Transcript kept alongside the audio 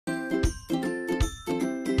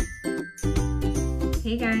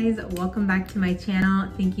Hey guys, welcome back to my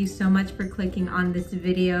channel. Thank you so much for clicking on this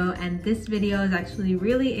video, and this video is actually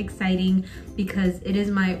really exciting because it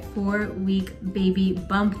is my 4-week baby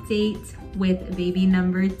bump date with baby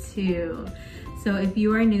number 2. So if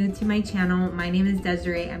you are new to my channel, my name is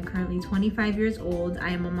Desiree. I'm currently 25 years old. I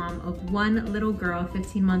am a mom of one little girl,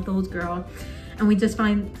 15-month-old girl, and we just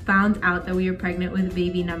found out that we are pregnant with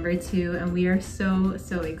baby number 2, and we are so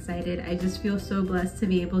excited. I just feel so blessed to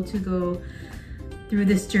be able to go through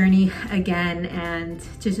this journey again and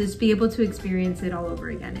to just be able to experience it all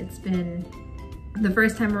over again. It's been, the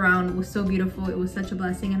first time around was so beautiful. It was such a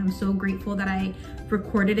blessing, and I'm so grateful that I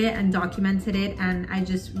recorded it and documented it, and I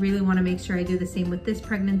just really want to make sure I do the same with this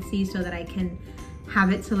pregnancy so that I can have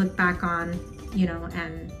it to look back on, you know,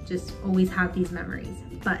 and just always have these memories.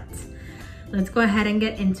 But let's go ahead and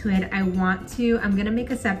get into it. I'm gonna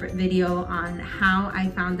make a separate video on how I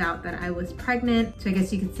found out that I was pregnant. So I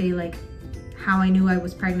guess you could say like how I knew I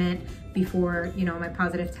was pregnant before, you know, my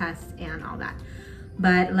positive test and all that.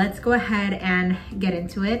 But let's go ahead and get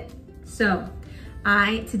into it. So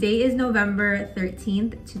today is November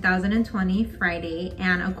 13th, 2020, Friday,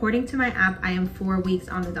 and according to my app, I am 4 weeks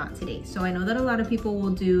on the dot today. So I know that a lot of people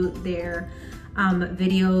will do their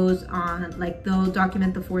videos on, like, they'll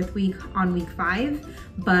document the 4th week on week 5,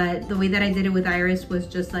 but the way that I did it with Iris was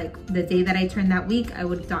just like the day that I turned that week, I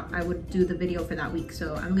would do the video for that week.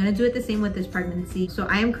 So I'm gonna do it the same with this pregnancy. So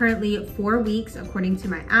I am currently 4 weeks according to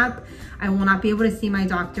my app. I will not be able to see my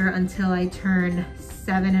doctor until I turn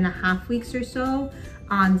 7.5 weeks or so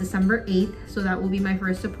on December 8th. So that will be my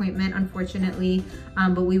first appointment, unfortunately,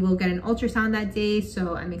 but we will get an ultrasound that day,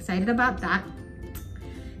 so I'm excited about that.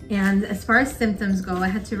 And as far as symptoms go, I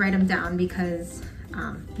had to write them down because,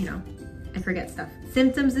 you know, I forget stuff.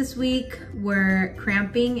 Symptoms this week were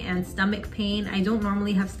cramping and stomach pain. I don't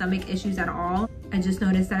normally have stomach issues at all. I just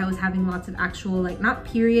noticed that I was having lots of actual, like, not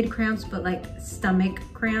period cramps, but like stomach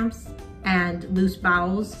cramps and loose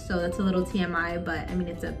bowels. So that's a little TMI, but I mean,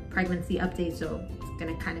 it's a pregnancy update, so it's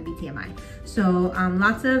gonna kind of be TMI. So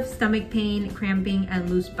lots of stomach pain, cramping, and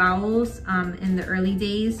loose bowels in the early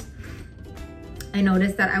days. I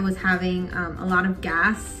noticed that I was having a lot of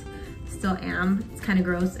gas, still am. It's kind of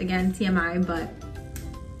gross, again, TMI, but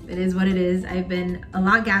it is what it is. I've been a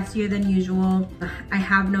lot gassier than usual. I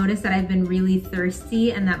have noticed that I've been really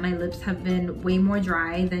thirsty and that my lips have been way more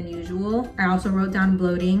dry than usual. I also wrote down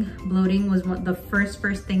bloating. Bloating was the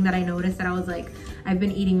first thing that I noticed, that I was like, I've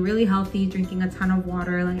been eating really healthy, drinking a ton of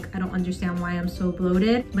water. Like, I don't understand why I'm so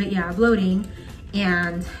bloated. But yeah, bloating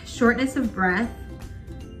and shortness of breath.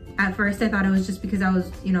 At first I thought it was just because I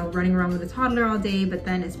was, you know, running around with a toddler all day, but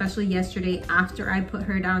then especially yesterday after I put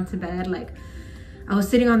her down to bed, like, I was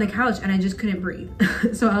sitting on the couch and I just couldn't breathe.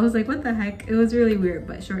 So I was like, what the heck? It was really weird,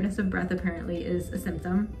 but shortness of breath apparently is a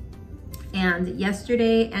symptom. And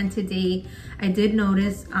yesterday and today, I did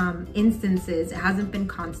notice instances, it hasn't been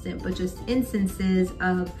constant, but just instances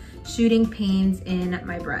of shooting pains in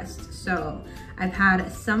my breast. So I've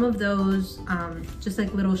had some of those, just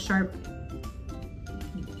like little sharp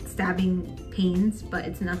stabbing pains, but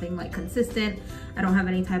it's nothing like consistent. I don't have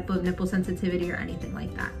any type of nipple sensitivity or anything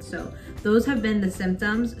like that. So those have been the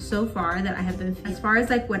symptoms so far that I have been. As far as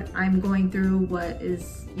like what I'm going through, what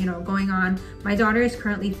is, you know, going on, my daughter is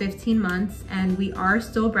currently 15 months and we are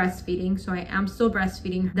still breastfeeding. So I am still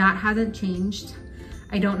breastfeeding. That hasn't changed.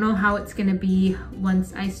 I don't know how it's gonna be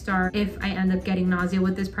once I start, if I end up getting nausea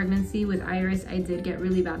with this pregnancy. With Iris, I did get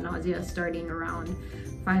really bad nausea starting around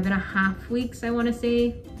 5.5 weeks, I wanna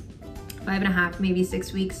say. 5.5, maybe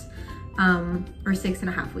 6 weeks, or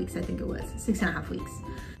 6.5 weeks, I think it was, 6.5 weeks.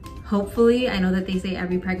 Hopefully, I know that they say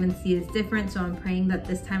every pregnancy is different, so I'm praying that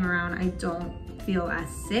this time around I don't feel as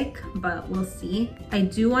sick, but we'll see. I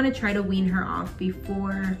do want to try to wean her off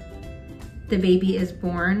before the baby is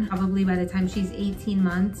born, probably by the time she's 18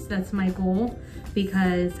 months. That's my goal,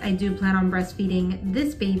 because I do plan on breastfeeding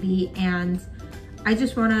this baby, and I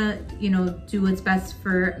just want to, you know, do what's best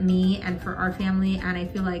for me and for our family, and I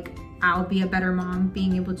feel like I'll be a better mom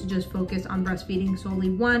being able to just focus on breastfeeding solely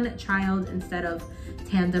one child instead of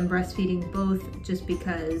tandem breastfeeding both, just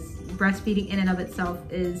because breastfeeding in and of itself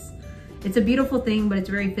it's a beautiful thing, but it's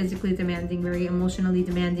very physically demanding, very emotionally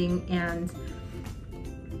demanding, and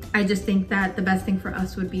I just think that the best thing for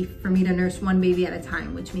us would be for me to nurse one baby at a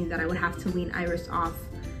time, which means that I would have to wean Iris off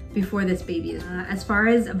before this baby is. As far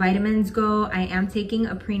as vitamins go, I am taking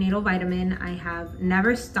a prenatal vitamin. I have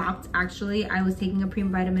never stopped, actually. I was taking a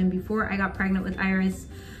prenatal vitamin before I got pregnant with Iris,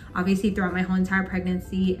 obviously throughout my whole entire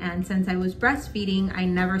pregnancy, and since I was breastfeeding, I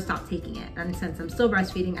never stopped taking it, and since I'm still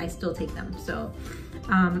breastfeeding, I still take them. So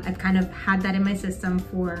I've kind of had that in my system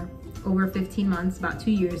for over 15 months, about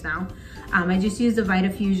 2 years now. I just use the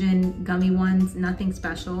VitaFusion gummy ones, nothing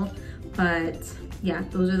special, but yeah,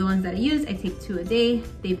 those are the ones that I use. I take 2 a day.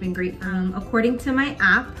 They've been great for me. According to my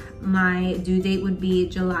app, my due date would be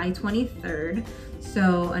July 23rd.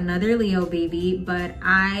 So another Leo baby, but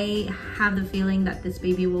I have the feeling that this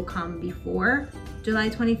baby will come before July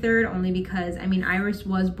 23rd, only because, I mean, Iris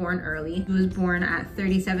was born early. She was born at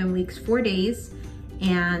 37 weeks, 4 days,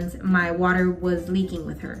 and my water was leaking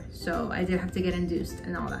with her. So I did have to get induced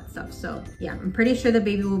and all that stuff. So yeah, I'm pretty sure the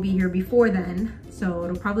baby will be here before then. So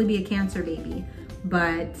it'll probably be a Cancer baby,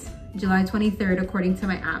 but July 23rd, according to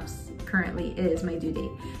my apps, currently is my due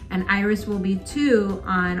date. And Iris will be 2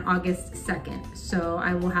 on August 2nd. So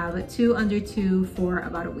I will have 2 under 2 for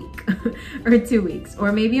about a week or 2 weeks,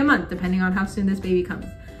 or maybe a month, depending on how soon this baby comes.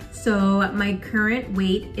 So my current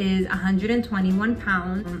weight is 121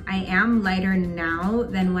 pounds. I am lighter now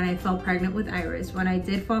than when I fell pregnant with Iris. When I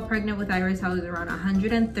did fall pregnant with Iris, I was around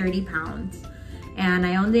 130 pounds. And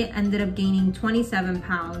I only ended up gaining 27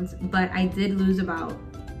 pounds, but I did lose about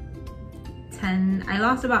 10,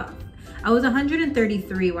 I was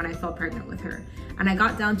 133 when I fell pregnant with her, and I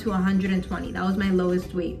got down to 120. That was my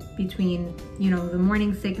lowest weight between, you know, the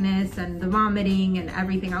morning sickness and the vomiting and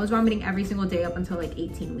everything. I was vomiting every single day up until like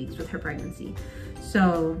 18 weeks with her pregnancy.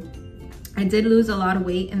 So I did lose a lot of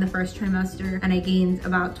weight in the first trimester, and I gained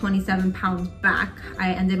about 27 pounds back.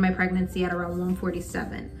 I ended my pregnancy at around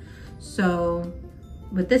 147. So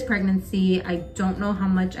with this pregnancy, I don't know how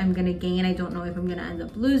much I'm gonna gain. I don't know if I'm gonna end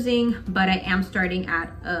up losing, but I am starting at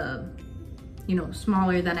a, you know,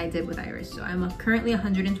 smaller than I did with Iris. So I'm currently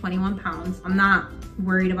 121 pounds. I'm not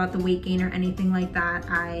worried about the weight gain or anything like that.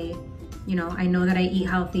 I know that I eat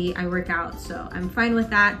healthy, I work out, so I'm fine with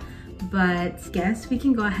that. But guess we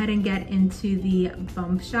can go ahead and get into the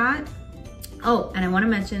bump shot. Oh, and I wanna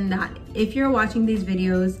mention that if you're watching these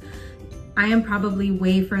videos, I am probably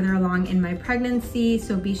way further along in my pregnancy,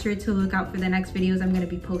 so be sure to look out for the next videos I'm gonna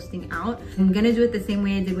be posting out. I'm gonna do it the same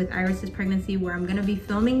way I did with Iris's pregnancy, where I'm gonna be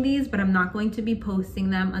filming these, but I'm not going to be posting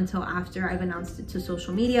them until after I've announced it to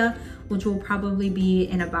social media, which will probably be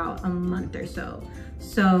in about a month or so.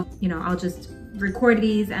 So, you know, I'll just record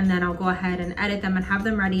these and then I'll go ahead and edit them and have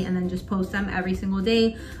them ready, and then just post them every single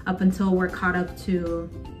day up until we're caught up to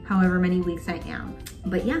however many weeks I am.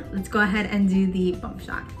 But yeah, let's go ahead and do the bump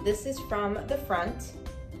shot. This is from the front.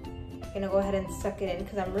 I'm gonna go ahead and suck it in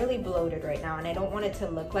because I'm really bloated right now and I don't want it to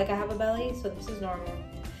look like I have a belly, so this is normal.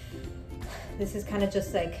 This is kind of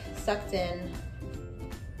just like sucked in,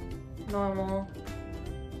 normal,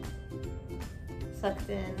 sucked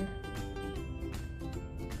in.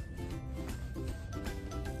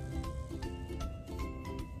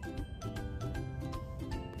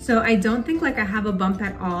 So I don't think like I have a bump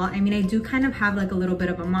at all. I mean, I do kind of have like a little bit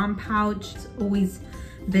of a mom pouch. It's always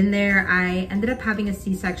been there. I ended up having a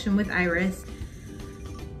C-section with Iris.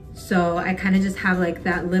 So I kind of just have like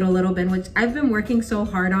that little bit, which I've been working so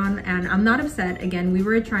hard on, and I'm not upset. Again, we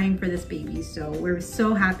were trying for this baby, so we're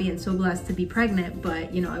so happy and so blessed to be pregnant.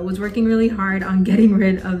 But, you know, I was working really hard on getting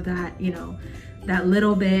rid of that, you know, that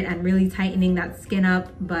little bit and really tightening that skin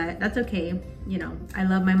up, but that's okay. You know, I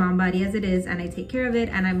love my mom body as it is and I take care of it,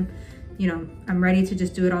 and I'm ready to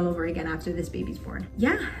just do it all over again after this baby's born.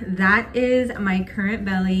 Yeah, that is my current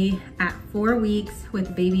belly at 4 weeks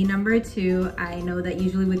with baby number 2. I know that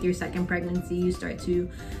usually with your second pregnancy, you start to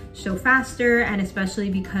show faster, and especially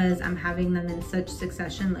because I'm having them in such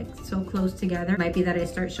succession, like so close together, it might be that I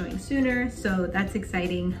start showing sooner, so that's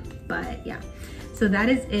exciting. But yeah. So that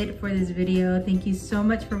is it for this video. Thank you so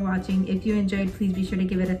much for watching. If you enjoyed, please be sure to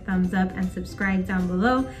give it a thumbs up and subscribe down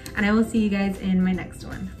below. And I will see you guys in my next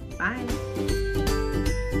one. Bye.